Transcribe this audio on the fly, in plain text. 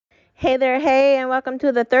Hey there, hey, and welcome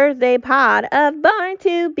to the Thursday pod of Born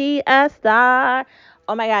to Be a Star.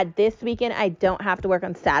 Oh my God, this weekend I don't have to work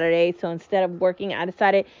on Saturday, so instead of working, I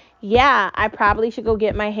decided, yeah, I probably should go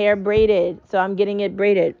get my hair braided. So I'm getting it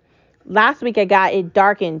braided. Last week I got it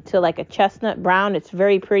darkened to like a chestnut brown. It's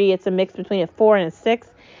very pretty. It's a mix between a 4 and a 6.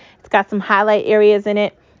 It's got some highlight areas in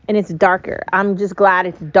it, and it's darker. I'm just glad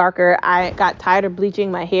it's darker. I got tired of bleaching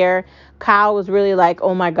my hair. Kyle was really like,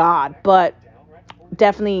 oh my God, but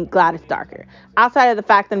definitely glad it's darker. Outside of the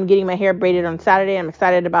fact that I'm getting my hair braided on Saturday, I'm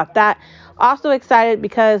excited about that. Also excited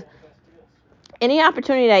because any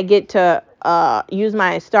opportunity I get to use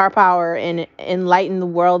my star power and enlighten the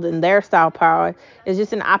world in their star power is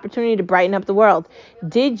just an opportunity to brighten up the world.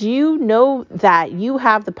 Did you know that you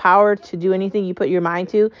have the power to do anything you put your mind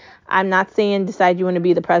to? I'm not saying decide you want to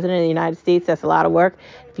be the president of the United States. That's a lot of work.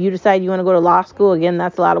 If you decide you want to go to law school, again,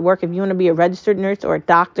 that's a lot of work. If you want to be a registered nurse or a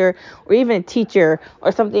doctor or even a teacher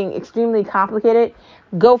or something extremely complicated,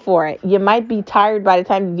 go for it. You might be tired by the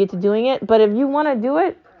time you get to doing it, but if you want to do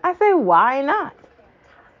it, I say, why not?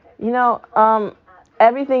 You know,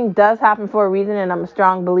 everything does happen for a reason, and I'm a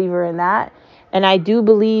strong believer in that. And I do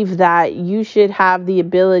believe that you should have the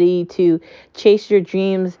ability to chase your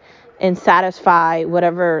dreams and satisfy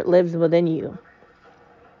whatever lives within you.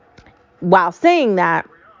 While saying that,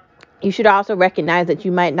 you should also recognize that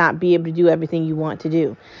you might not be able to do everything you want to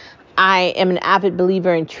do. I am an avid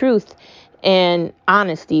believer in truth and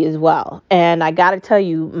honesty as well. And I got to tell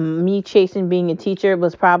you, me chasing being a teacher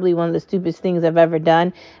was probably one of the stupidest things I've ever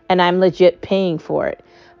done. And I'm legit paying for it.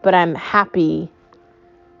 But I'm happy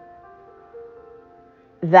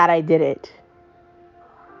that I did it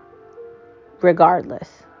regardless.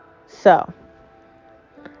 So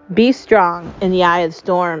be strong in the eye of the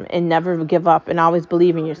storm and never give up and always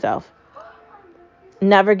believe in yourself.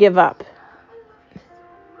 Never give up.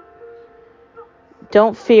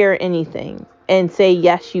 Don't fear anything and say,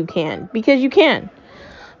 yes, you can, because you can.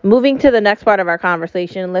 Moving to the next part of our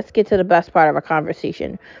conversation, let's get to the best part of our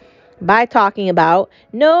conversation by talking about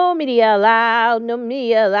no media allowed, no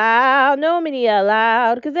media allowed, no media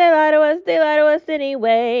allowed, because they lie to us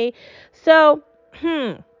anyway. So,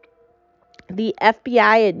 the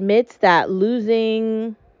FBI admits that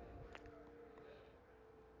losing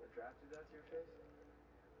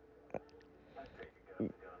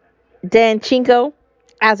Danchenko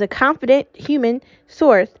as a confident human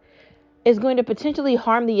source is going to potentially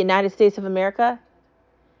harm the United States of America.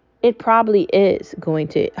 It probably is going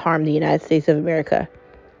to harm the United States of America.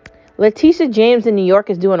 Letitia James in New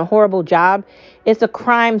York is doing a horrible job. It's a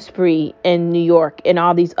crime spree in New York and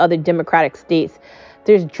all these other Democratic states.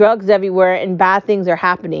 There's drugs everywhere and bad things are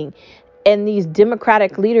happening. And these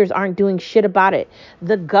Democratic leaders aren't doing shit about it.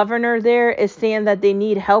 The governor there is saying that they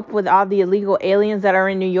need help with all the illegal aliens that are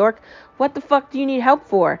in New York. What the fuck do you need help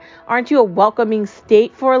for? Aren't you a welcoming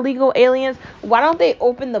state for illegal aliens? Why don't they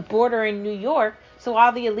open the border in New York so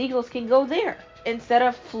all the illegals can go there instead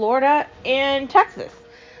of Florida and Texas?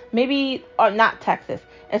 Maybe, or not Texas.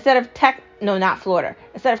 Instead of no, not Florida.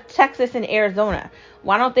 Instead of Texas and Arizona,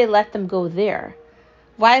 why don't they let them go there?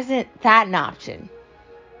 Why isn't that an option?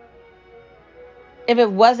 If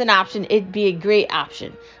it was an option, it'd be a great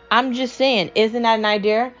option. I'm just saying, isn't that an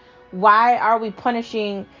idea? Why are we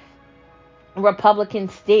punishing Republican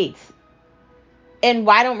states? And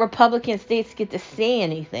why don't Republican states get to say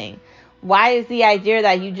anything? Why is the idea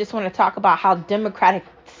that you just want to talk about how Democratic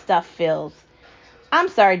stuff feels? I'm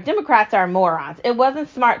sorry, Democrats are morons. It wasn't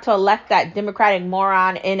smart to elect that Democratic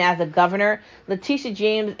moron in as a governor. Letitia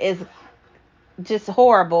James is just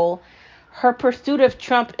horrible. Her pursuit of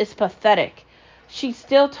Trump is pathetic. She's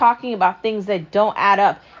still talking about things that don't add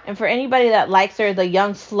up. And for anybody that likes her, the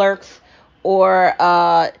Young Slurks or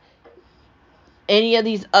any of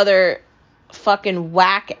these other fucking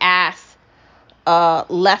whack ass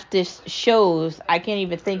leftist shows, I can't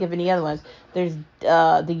even think of any other ones. There's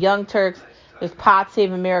the Young Turks, there's Pod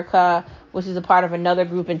Save America, which is a part of another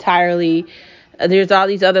group entirely. There's all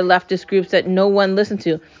these other leftist groups that no one listens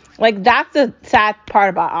to. Like, that's the sad part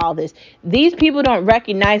about all this. These people don't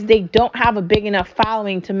recognize they don't have a big enough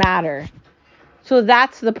following to matter. So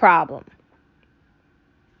that's the problem.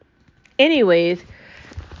 Anyways,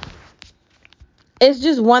 it's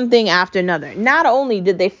just one thing after another. Not only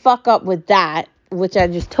did they fuck up with that, which I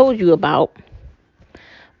just told you about,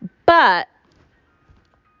 but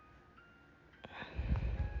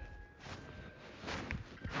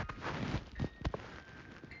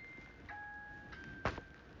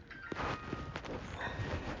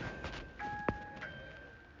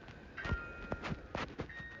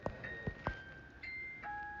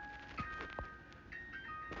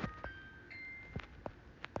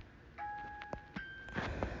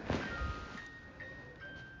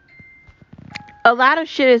A lot of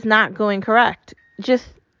shit is not going correct. Just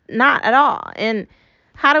not at all. And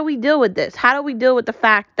how do we deal with this? How do we deal with the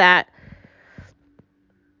fact that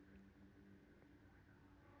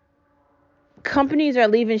companies are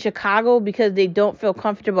leaving Chicago because they don't feel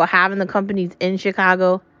comfortable having the companies in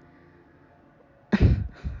Chicago?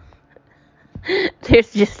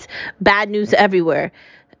 There's just bad news everywhere.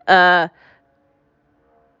 Uh,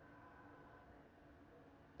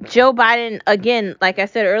 Joe Biden, again, like I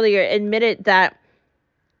said earlier, admitted that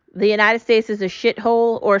the United States is a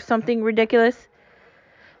shithole or something ridiculous.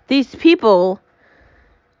 These people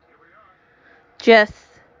just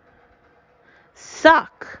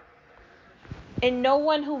suck. And no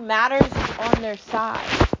one who matters is on their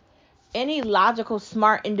side. Any logical,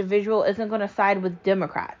 smart individual isn't going to side with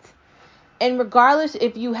Democrats. And regardless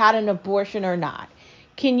if you had an abortion or not,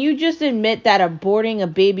 can you just admit that aborting a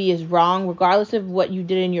baby is wrong, regardless of what you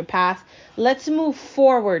did in your past? Let's move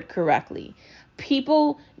forward correctly.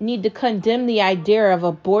 People need to condemn the idea of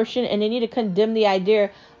abortion, and they need to condemn the idea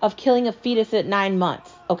of killing a fetus at 9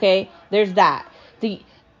 months. Okay? There's that. The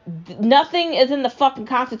Nothing is in the fucking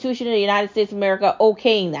Constitution of the United States of America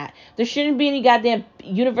okaying that. There shouldn't be any goddamn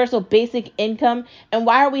universal basic income. And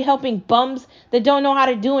why are we helping bums that don't know how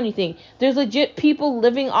to do anything? There's legit people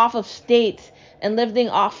living off of states and living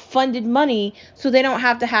off funded money so they don't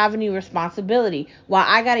have to have any responsibility. While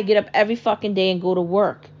I gotta get up every fucking day and go to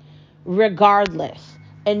work, regardless.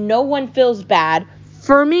 And no one feels bad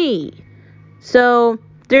for me. So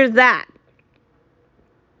there's that.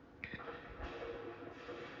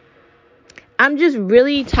 I'm just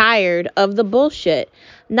really tired of the bullshit.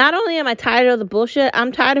 Not only am I tired of the bullshit,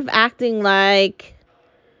 I'm tired of acting like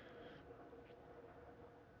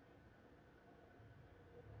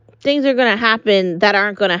things are going to happen that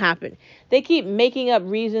aren't going to happen. They keep making up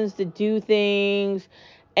reasons to do things,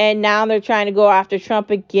 and now they're trying to go after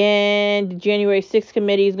Trump again. The January 6th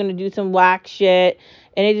committee is going to do some whack shit,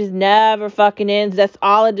 and it just never fucking ends. That's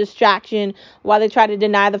all a distraction while they try to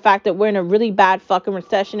deny the fact that we're in a really bad fucking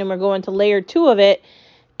recession and we're going to layer 2 of it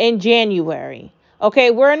in January.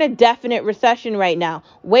 Okay, we're in a definite recession right now.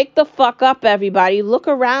 Wake the fuck up, everybody. Look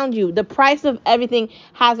around you. The price of everything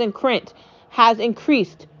has increased.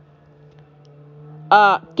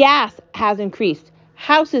 Gas has increased.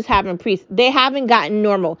 Houses have increased. They haven't gotten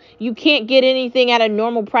normal. You can't get anything at a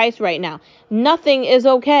normal price right now. Nothing is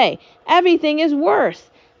okay. Everything is worse.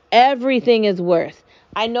 Everything is worse.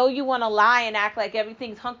 I know you want to lie and act like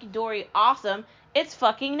everything's hunky-dory awesome. It's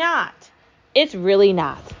fucking not. It's really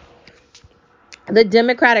not. The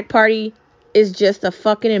Democratic Party is just a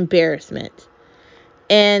fucking embarrassment.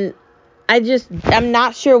 And I'm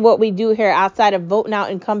not sure what we do here outside of voting out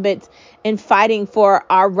incumbents and fighting for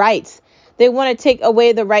our rights. They want to take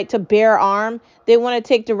away the right to bear arms. They want to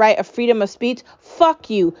take the right of freedom of speech. Fuck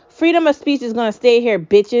you. Freedom of speech is going to stay here,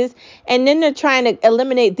 bitches. And then they're trying to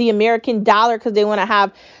eliminate the American dollar because they want to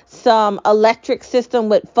have some electric system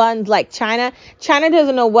with funds like China. China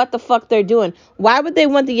doesn't know what the fuck they're doing. Why would they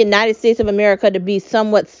want the United States of America to be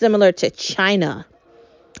somewhat similar to China?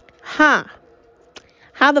 Huh.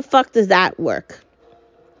 How the fuck does that work?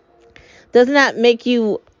 Doesn't that make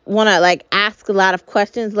you want to like ask a lot of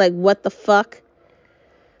questions like what the fuck?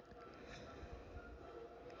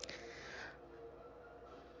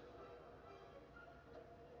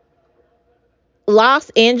 Los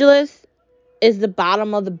Angeles is the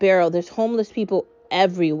bottom of the barrel. There's homeless people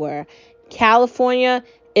everywhere. California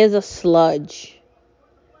is a sludge.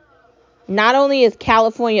 Not only is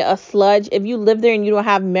California a sludge, if you live there and you don't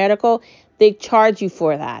have medical, they charge you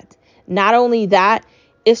for that. Not only that,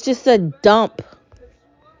 it's just a dump.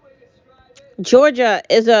 Georgia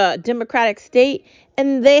is a Democratic state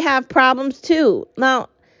and they have problems too. Now,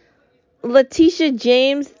 Letitia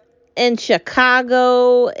James in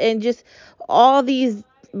Chicago and just all these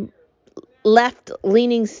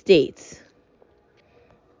left-leaning states.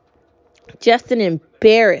 Just an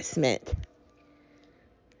embarrassment.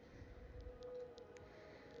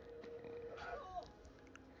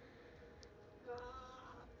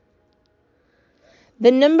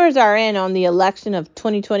 The numbers are in on the election of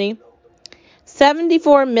 2020.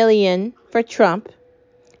 74 million for Trump,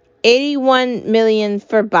 81 million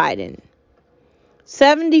for Biden.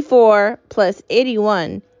 74 plus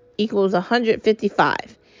 81 equals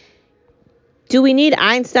 155. Do we need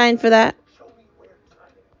Einstein for that?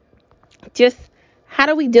 Just how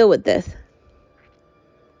do we deal with this?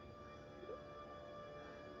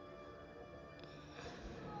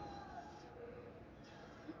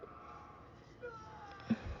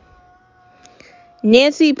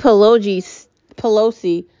 Nancy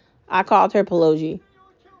Pelosi, I called her Pelosi.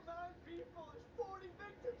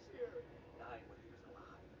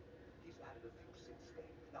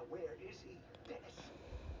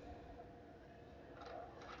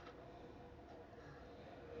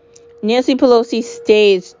 Nancy Pelosi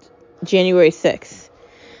staged January 6th.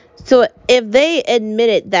 So if they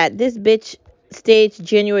admitted that this bitch staged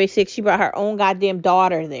January 6th, she brought her own goddamn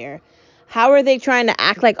daughter there, how are they trying to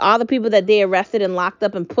act like all the people that they arrested and locked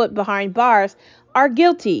up and put behind bars are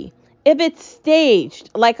guilty if it's staged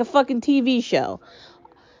like a fucking TV show?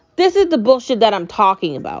 This is the bullshit that I'm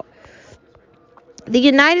talking about. The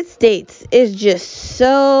United States is just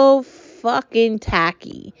so fucking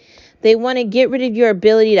tacky. They want to get rid of your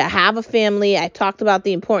ability to have a family. I talked about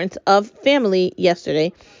the importance of family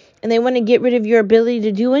yesterday. And they want to get rid of your ability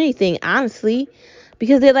to do anything, honestly,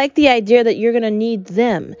 because they like the idea that you're going to need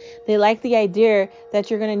them. They like the idea that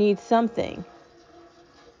you're going to need something.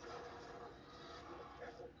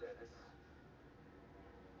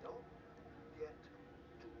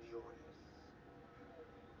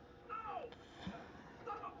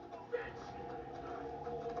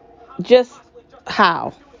 Just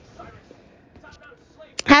how?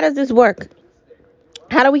 How does this work?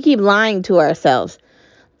 How do we keep lying to ourselves?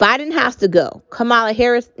 Biden has to go. Kamala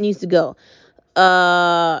Harris needs to go.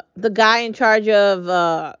 The guy in charge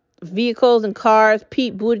of vehicles and cars,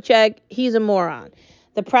 Pete Buttigieg, he's a moron.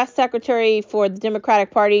 The press secretary for the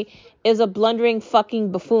Democratic Party is a blundering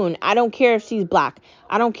fucking buffoon. I don't care if she's black.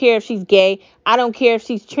 I don't care if she's gay. I don't care if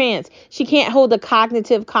she's trans. She can't hold a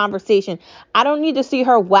cognitive conversation. I don't need to see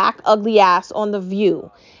her whack ugly ass on The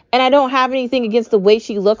View. And I don't have anything against the way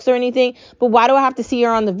she looks or anything, but why do I have to see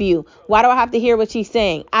her on The View? Why do I have to hear what she's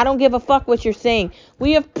saying? I don't give a fuck what you're saying.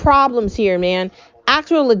 We have problems here, man.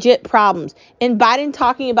 Actual legit problems. And Biden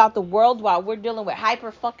talking about the world while we're dealing with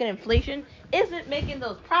hyper fucking inflation isn't making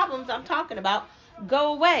those problems I'm talking about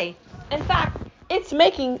go away. In fact, it's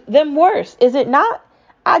making them worse. Is it not?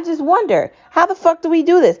 I just wonder, how the fuck do we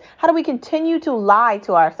do this? How do we continue to lie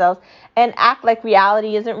to ourselves and act like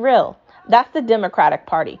reality isn't real? That's the Democratic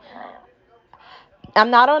Party.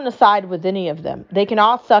 I'm not on the side with any of them. They can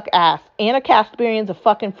all suck ass. Anna Kasparian's a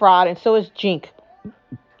fucking fraud, and so is Jink.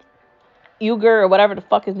 Uyghur, or whatever the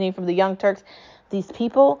fuck his name from the Young Turks. These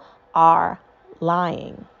people are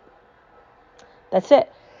lying. That's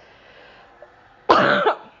it.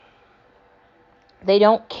 They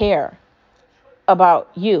don't care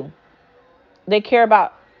about you. They care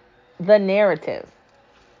about the narrative.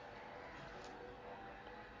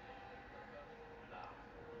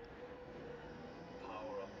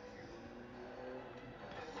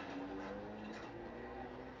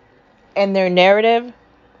 And their narrative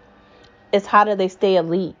is how do they stay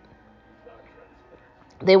elite.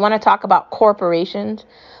 They want to talk about corporations,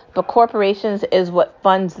 but corporations is what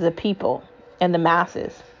funds the people and the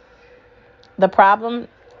masses. The problem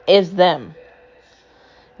is them.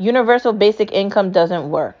 Universal basic income doesn't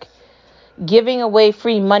work. Giving away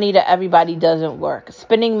free money to everybody doesn't work.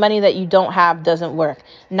 Spending money that you don't have doesn't work.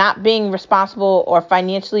 Not being responsible or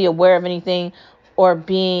financially aware of anything or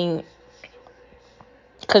being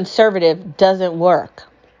conservative doesn't work.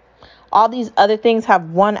 All these other things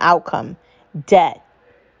have one outcome: debt.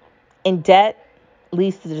 And debt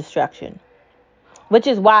leads to destruction. Which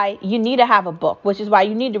is why you need to have a book. Which is why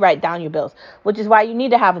you need to write down your bills. Which is why you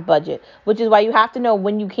need to have a budget. Which is why you have to know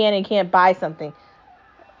when you can and can't buy something.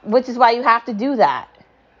 Which is why you have to do that.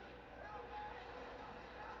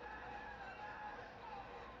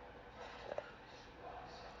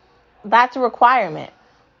 That's a requirement.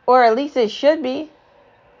 Or at least it should be.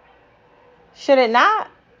 Should it not?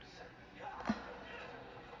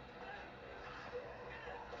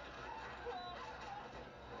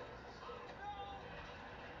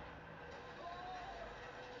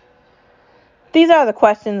 These are the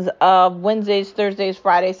questions of Wednesdays, Thursdays,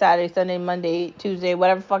 Fridays, Saturdays, Sunday, Monday, Tuesday,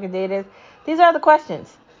 whatever fucking day it is. These are the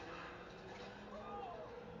questions.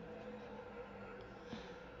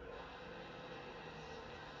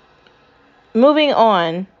 Moving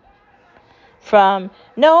on from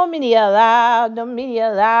no media allowed, no media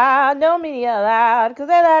allowed, no media allowed, because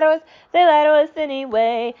they lie to us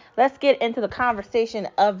anyway. Let's get into the conversation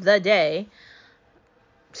of the day.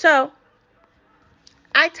 So,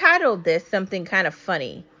 I titled this something kind of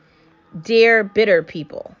funny. Dear bitter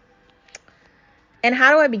people. And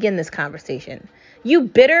how do I begin this conversation? You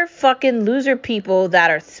bitter fucking loser people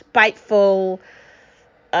that are spiteful,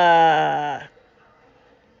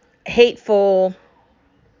 hateful,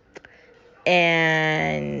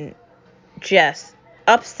 and just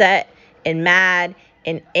upset and mad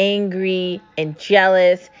and angry and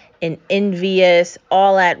jealous and envious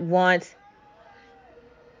all at once.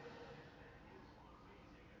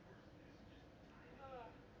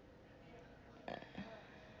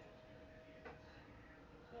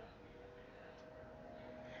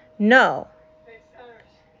 No.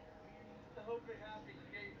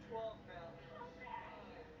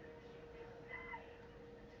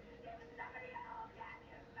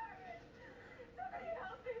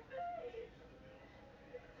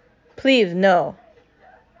 Please, no.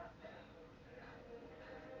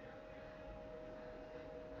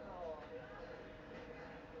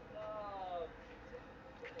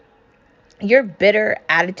 Your bitter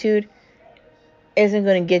attitude isn't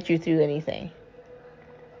going to get you through anything.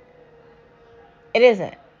 It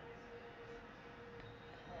isn't.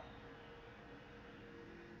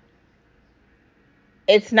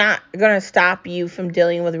 It's not going to stop you from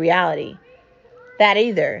dealing with reality. That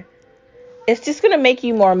either. It's just going to make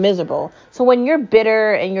you more miserable. So when you're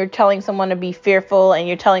bitter and you're telling someone to be fearful and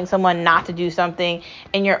you're telling someone not to do something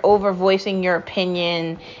and you're over voicing your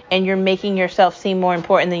opinion and you're making yourself seem more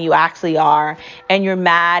important than you actually are and you're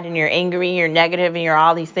mad and you're angry and you're negative and you're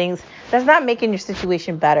all these things, that's not making your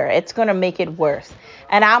situation better. It's going to make it worse.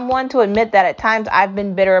 And I'm one to admit that at times I've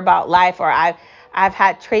been bitter about life, or I've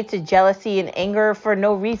had traits of jealousy and anger for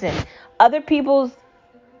no reason. Other people's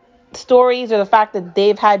stories, or the fact that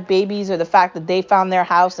they've had babies, or the fact that they found their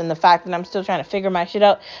house, and the fact that I'm still trying to figure my shit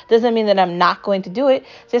out, doesn't mean that I'm not going to do it.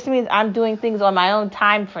 It just means I'm doing things on my own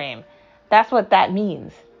time frame. That's what that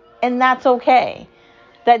means. And that's okay.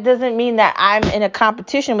 That doesn't mean that I'm in a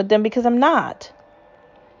competition with them, because I'm not.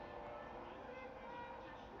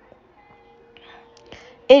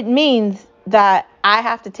 It means that I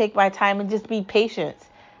have to take my time and just be patient.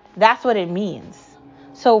 That's what it means.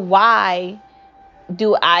 So why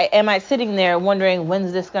am I sitting there wondering,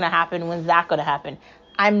 when's this going to happen? When's that going to happen?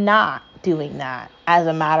 I'm not doing that, as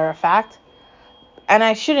a matter of fact. And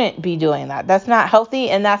I shouldn't be doing that. That's not healthy,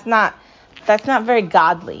 and that's not very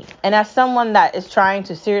godly. And as someone that is trying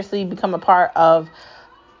to seriously become a part of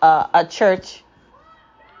a church,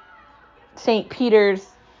 St. Peter's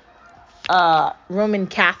Roman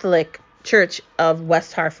Catholic Church of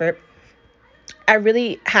West Hartford, I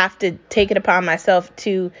really have to take it upon myself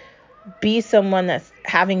to be someone that's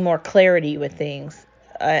having more clarity with things,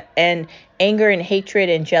 and anger and hatred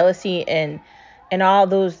and jealousy and all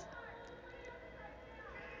those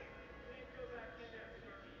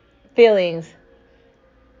feelings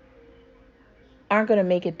aren't going to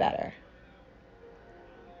make it better.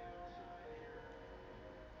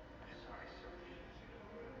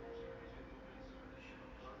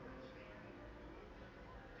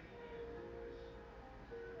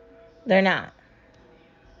 They're not.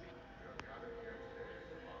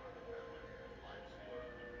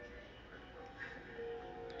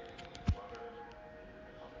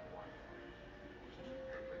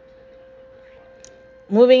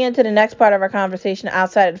 Moving into the next part of our conversation,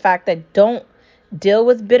 outside of the fact that don't deal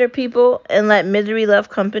with bitter people and let misery love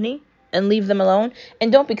company and leave them alone,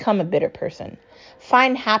 and don't become a bitter person.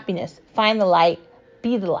 Find happiness, find the light,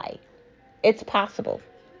 be the light. It's possible.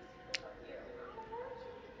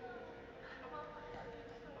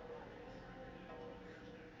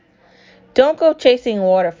 Don't go chasing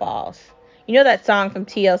waterfalls. You know that song from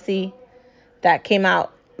TLC that came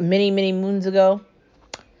out many, many moons ago?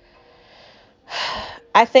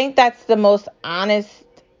 I think that's the most honest,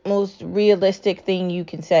 most realistic thing you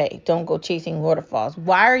can say. Don't go chasing waterfalls.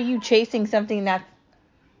 Why are you chasing something that's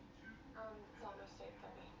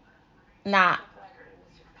not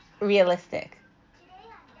realistic?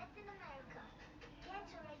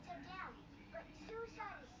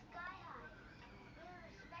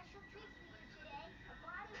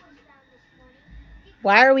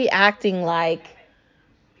 Why are we acting like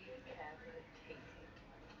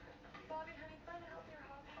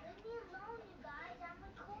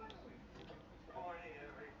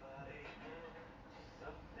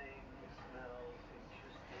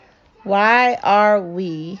why are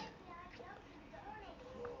we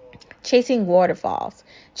chasing waterfalls,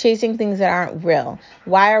 chasing things that aren't real?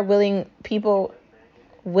 Why are people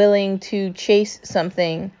willing to chase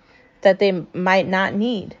something that they might not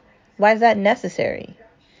need? Why is that necessary?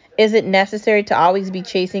 Is it necessary to always be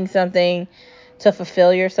chasing something to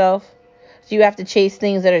fulfill yourself? Do you have to chase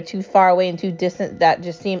things that are too far away and too distant, that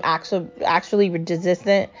just seem actually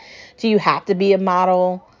resistant? Do you have to be a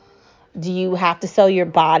model? Do you have to sell your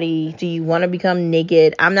body? Do you want to become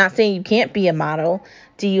naked? I'm not saying you can't be a model.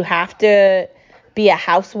 Do you have to be a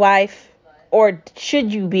housewife? Or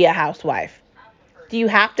should you be a housewife? Do you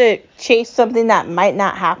have to chase something that might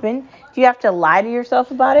not happen? Do you have to lie to yourself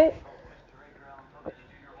about it?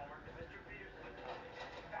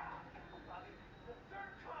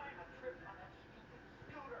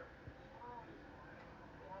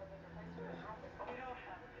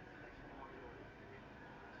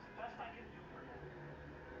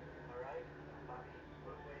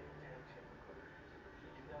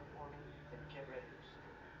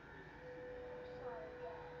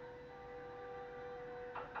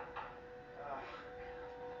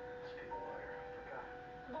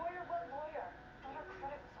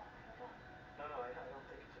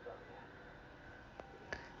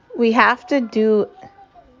 We have to do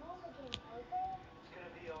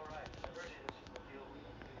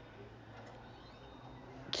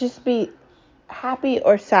just be happy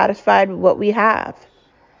or satisfied with what we have.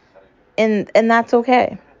 And that's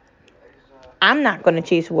okay. I'm not going to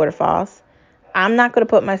chase waterfalls. I'm not going to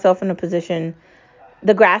put myself in a position.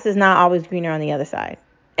 The grass is not always greener on the other side.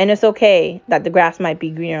 And it's okay that the grass might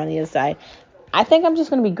be greener on the other side. I think I'm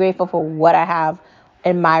just going to be grateful for what I have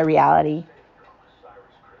in my reality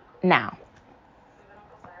now.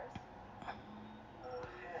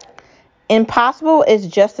 Impossible is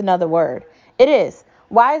just another word. It is.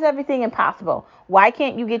 Why is everything impossible? Why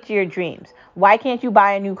can't you get to your dreams? Why can't you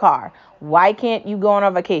buy a new car? Why can't you go on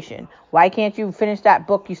a vacation? Why can't you finish that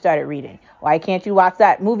book you started reading? Why can't you watch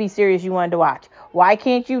that movie series you wanted to watch? Why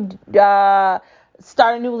can't you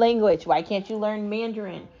start a new language? Why can't you learn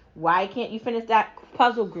Mandarin? Why can't you finish that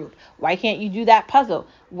puzzle group? Why can't you do that puzzle?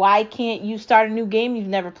 Why can't you start a new game you've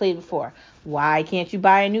never played before? Why can't you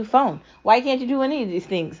buy a new phone? Why can't you do any of these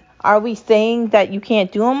things? Are we saying that you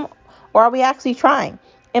can't do them, or are we actually trying?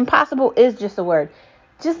 Impossible is just a word.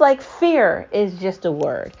 Just like fear is just a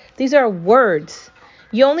word. These are words.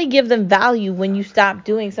 You only give them value when you stop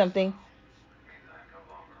doing something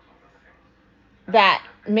that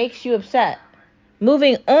makes you upset.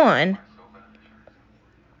 Moving on,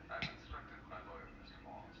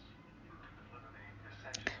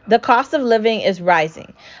 the cost of living is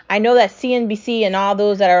rising. I know that CNBC and all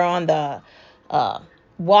those that are on the uh,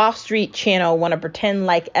 Wall Street channel want to pretend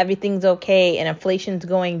like everything's okay and inflation's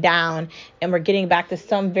going down and we're getting back to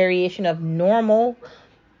some variation of normal.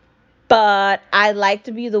 But I like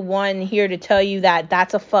to be the one here to tell you that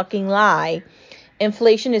that's a fucking lie.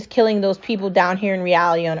 Inflation is killing those people down here in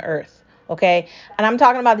reality on Earth. Okay? And I'm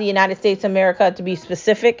talking about the United States of America to be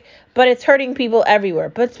specific, but it's hurting people everywhere.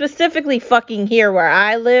 But specifically fucking here where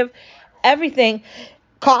I live, everything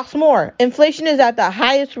costs more. Inflation is at the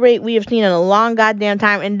highest rate we have seen in a long goddamn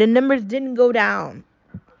time, and the numbers didn't go down.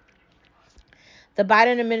 The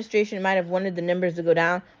Biden administration might have wanted the numbers to go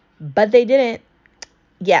down, but they didn't.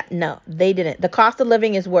 Yeah, no, they didn't. The cost of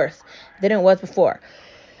living is worse than it was before.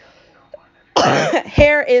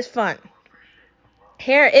 Hair is fun.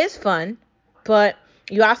 Hair is fun, but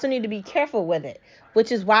you also need to be careful with it,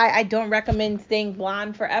 which is why I don't recommend staying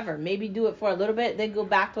blonde forever. Maybe do it for a little bit, then go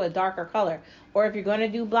back to a darker color. Or if you're going to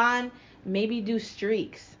do blonde, maybe do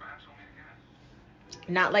streaks,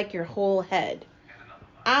 not like your whole head.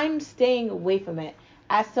 I'm staying away from it.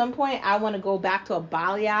 At some point, I want to go back to a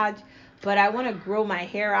balayage, but I want to grow my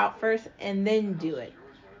hair out first and then do it.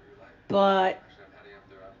 But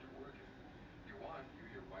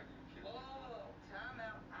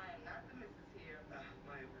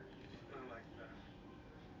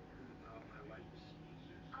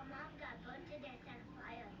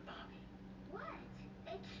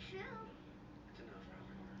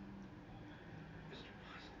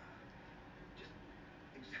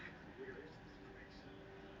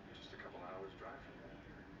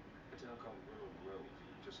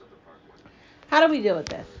how do we deal with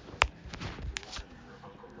this?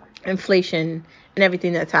 Inflation and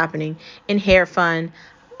everything that's happening in hair fun.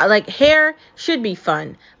 Like hair should be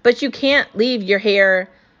fun, but you can't leave your hair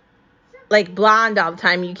like blonde all the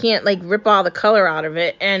time. You can't like rip all the color out of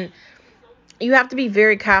it, and you have to be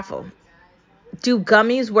very careful. Do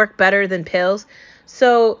gummies work better than pills?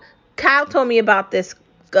 So Kyle told me about this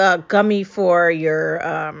gummy for your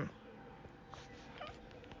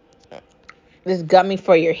this gummy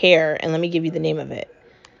for your hair, and let me give you the name of it.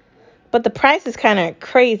 But the price is kind of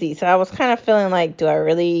crazy, so I was kind of feeling like, do I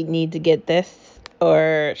really need to get this,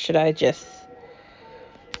 or should I just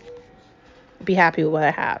be happy with what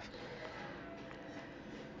I have?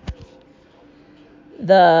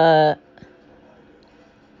 The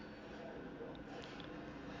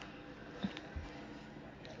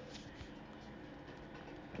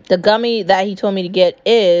the gummy that he told me to get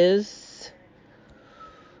is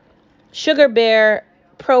Sugar Bear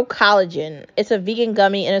Pro Collagen. It's a vegan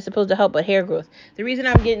gummy and it's supposed to help with hair growth. The reason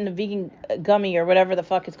I'm getting the vegan gummy or whatever the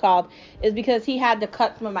fuck it's called is because he had to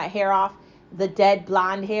cut some of my hair off, the dead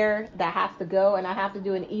blonde hair that has to go, and I have to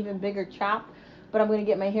do an even bigger chop. But I'm gonna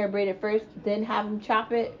get my hair braided first, then have him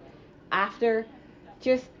chop it after.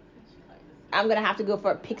 Just I'm gonna have to go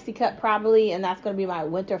for a pixie cut probably, and that's gonna be my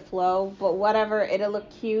winter flow. But whatever, it'll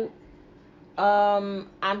look cute. I'm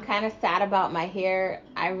kind of sad about my hair.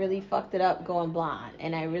 I really fucked it up going blonde,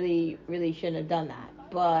 and I really, really shouldn't have done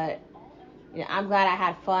that. But I'm glad I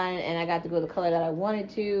had fun and I got to go the color that I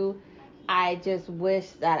wanted to. I just wish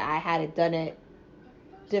that I had it done it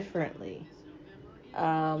differently.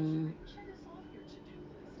 Um,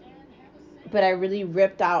 but I really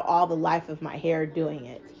ripped out all the life of my hair doing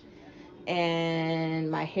it. and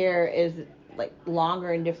my hair is like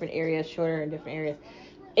longer in different areas, shorter in different areas.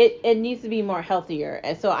 It needs to be more healthier.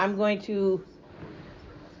 And so I'm going to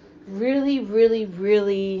really, really,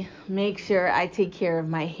 really make sure I take care of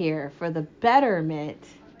my hair for the betterment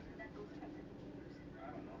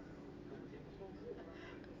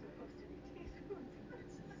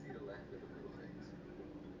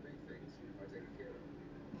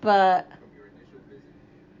but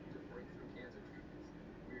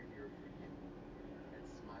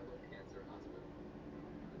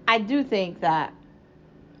I do think that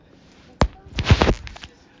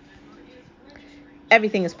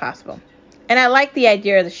everything is possible. And I like the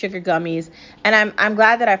idea of the sugar gummies. And I'm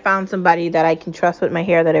glad that I found somebody that I can trust with my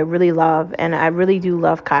hair that I really love. And I really do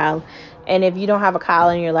love Kyle. And if you don't have a Kyle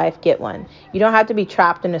in your life, get one. You don't have to be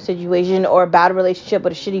trapped in a situation or a bad relationship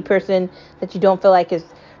with a shitty person that you don't feel like is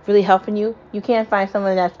really helping you. You can find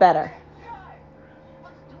someone that's better.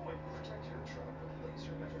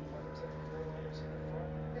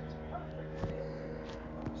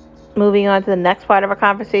 Moving on to the next part of our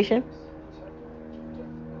conversation.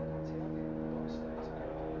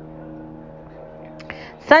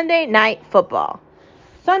 Sunday night football.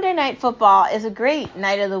 Sunday night football is a great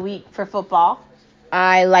night of the week for football.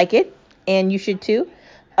 I like it, and you should too.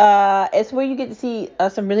 It's where you get to see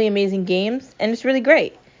some really amazing games, and it's really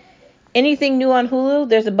great. Anything new on Hulu?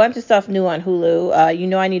 There's a bunch of stuff new on Hulu.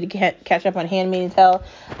 I need to catch up on Handmaid's Tale.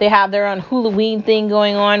 They have their own Halloween thing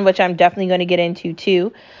going on, which I'm definitely going to get into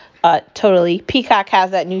too. Totally. Peacock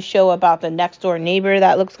has that new show about the next door neighbor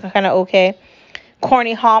that looks kind of okay.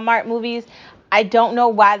 Corny Hallmark movies. I don't know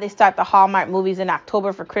why they start the Hallmark movies in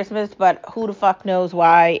October for Christmas, but who the fuck knows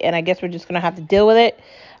why, and I guess we're just going to have to deal with it.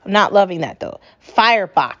 I'm not loving that though.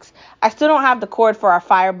 Firebox. I still don't have the cord for our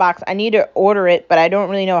Firebox. I need to order it, but I don't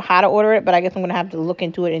really know how to order it, but I guess I'm going to have to look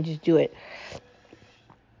into it and just do it.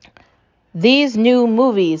 These new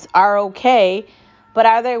movies are okay, but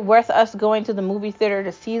are they worth us going to the movie theater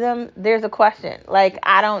to see them? There's a question. Like,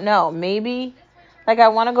 I don't know. Maybe. Like, I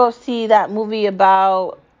want to go see that movie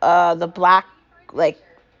about the black, like,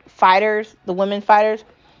 fighters, the women fighters.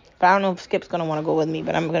 But I don't know if Skip's going to want to go with me,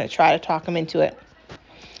 but I'm going to try to talk him into it.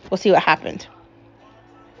 We'll see what happens.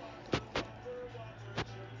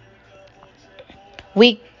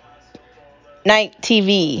 Weeknight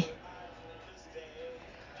TV.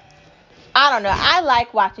 I don't know. I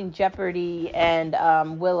like watching Jeopardy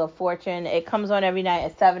and Wheel of Fortune. It comes on every night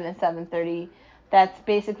at 7 and 7:30. That's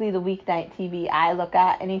basically the weeknight TV I look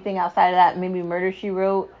at. Anything outside of that, maybe Murder She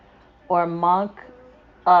Wrote or Monk.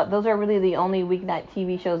 Those are really the only weeknight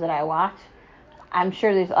TV shows that I watch. I'm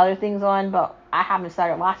sure there's other things on, but I haven't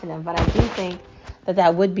started watching them. But I do think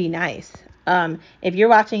that would be nice. If you're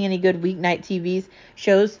watching any good weeknight TV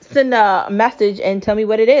shows, send a message and tell me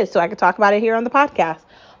what it is so I can talk about it here on the podcast.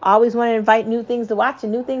 I always want to invite new things to watch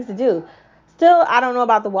and new things to do. Still, I don't know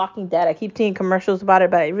about The Walking Dead. I keep seeing commercials about it,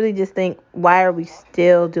 but I really just think, why are we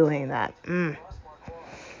still doing that?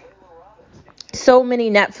 So many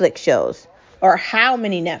Netflix shows. Or how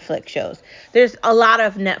many Netflix shows? There's a lot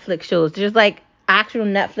of Netflix shows. There's like actual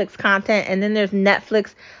Netflix content, and then there's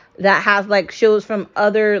Netflix that has like shows from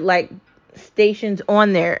other like stations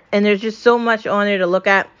on there, and there's just so much on there to look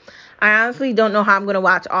at. I honestly don't know how I'm going to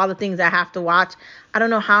watch all the things I have to watch. I don't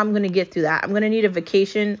know how I'm going to get through that. I'm going to need a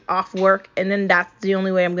vacation off work, and then that's the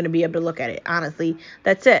only way I'm going to be able to look at it. Honestly,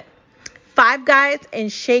 that's it. Five Guys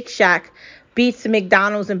and Shake Shack beats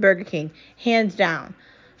McDonald's and Burger King, hands down.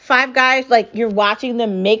 Five Guys, like, you're watching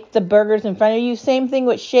them make the burgers in front of you. Same thing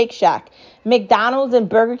with Shake Shack. McDonald's and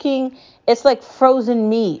Burger King, it's like frozen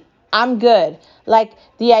meat. I'm good. Like,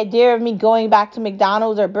 the idea of me going back to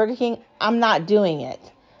McDonald's or Burger King, I'm not doing it.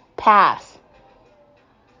 Pass.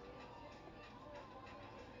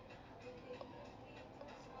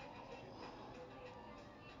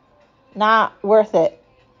 Not worth it.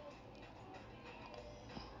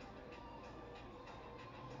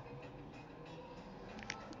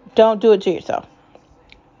 Don't do it to yourself.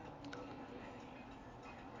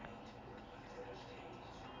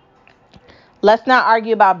 Let's not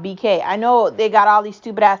argue about BK. I know they got all these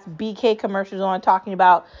stupid ass BK commercials on talking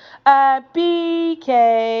about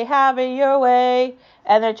BK, have it your way,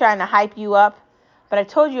 and they're trying to hype you up. But I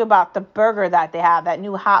told you about the burger that they have, that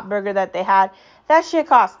new hot burger that they had. That shit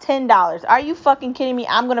costs $10. Are you fucking kidding me?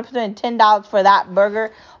 I'm gonna spend $10 for that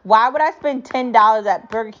burger. Why would I spend $10 at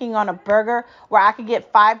Burger King on a burger where I could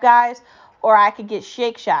get Five Guys or I could get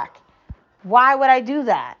Shake Shack? Why would I do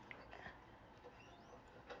that?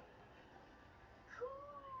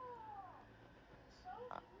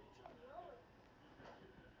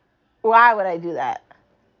 Why would I do that?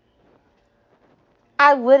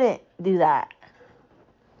 I wouldn't do that.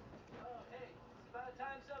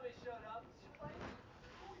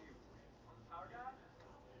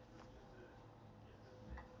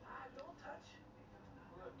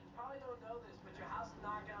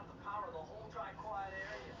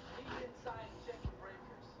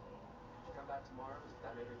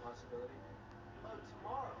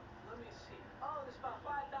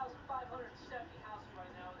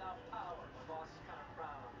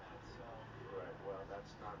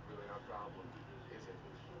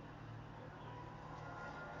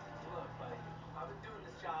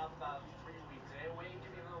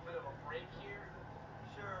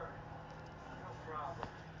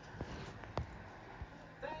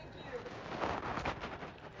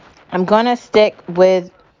 I'm gonna stick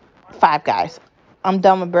with Five Guys. I'm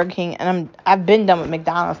done with Burger King, and I've been done with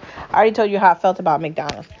McDonald's. I already told you how I felt about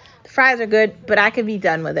McDonald's. The fries are good, but I could be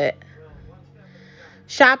done with it.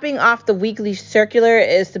 Shopping off the weekly circular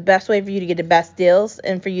is the best way for you to get the best deals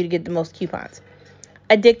and for you to get the most coupons.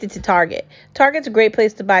 Addicted to Target. Target's a great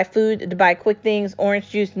place to buy food, to buy quick things, orange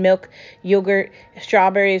juice, milk, yogurt,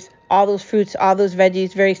 strawberries, all those fruits, all those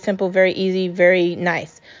veggies. Very simple, very easy, very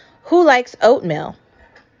nice. Who likes oatmeal?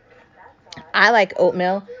 I like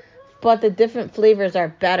oatmeal, but the different flavors are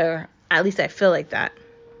better. At least I feel like that.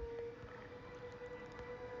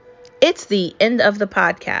 It's the end of the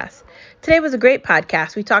podcast. Today was a great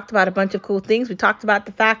podcast. We talked about a bunch of cool things. We talked about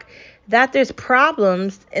the fact that there's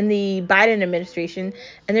problems in the Biden administration,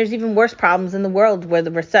 and there's even worse problems in the world, where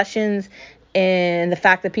the recessions and the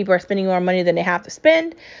fact that people are spending more money than they have to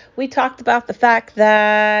spend. We talked about the fact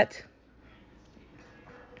that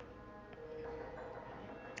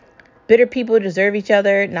bitter people deserve each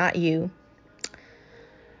other, not you.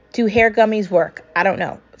 Do hair gummies work? I don't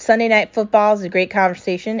know. Sunday Night Football is a great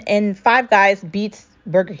conversation, and Five Guys beats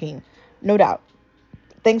Burger King, no doubt.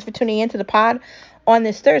 Thanks for tuning in to the pod on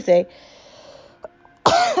this Thursday.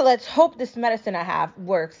 Let's hope this medicine I have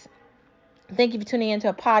works. Thank you for tuning into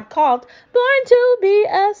a pod called Born to Be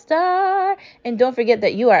a Star. And don't forget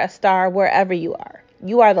that you are a star wherever you are.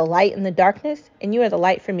 You are the light in the darkness, and you are the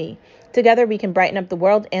light for me. Together we can brighten up the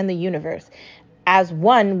world and the universe. As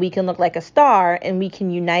one, we can look like a star, and we can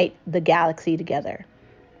unite the galaxy together.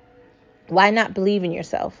 Why not believe in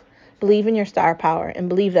yourself? Believe in your star power, and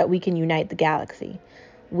believe that we can unite the galaxy.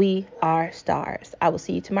 We are stars. I will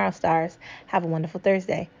see you tomorrow, stars. Have a wonderful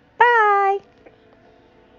Thursday.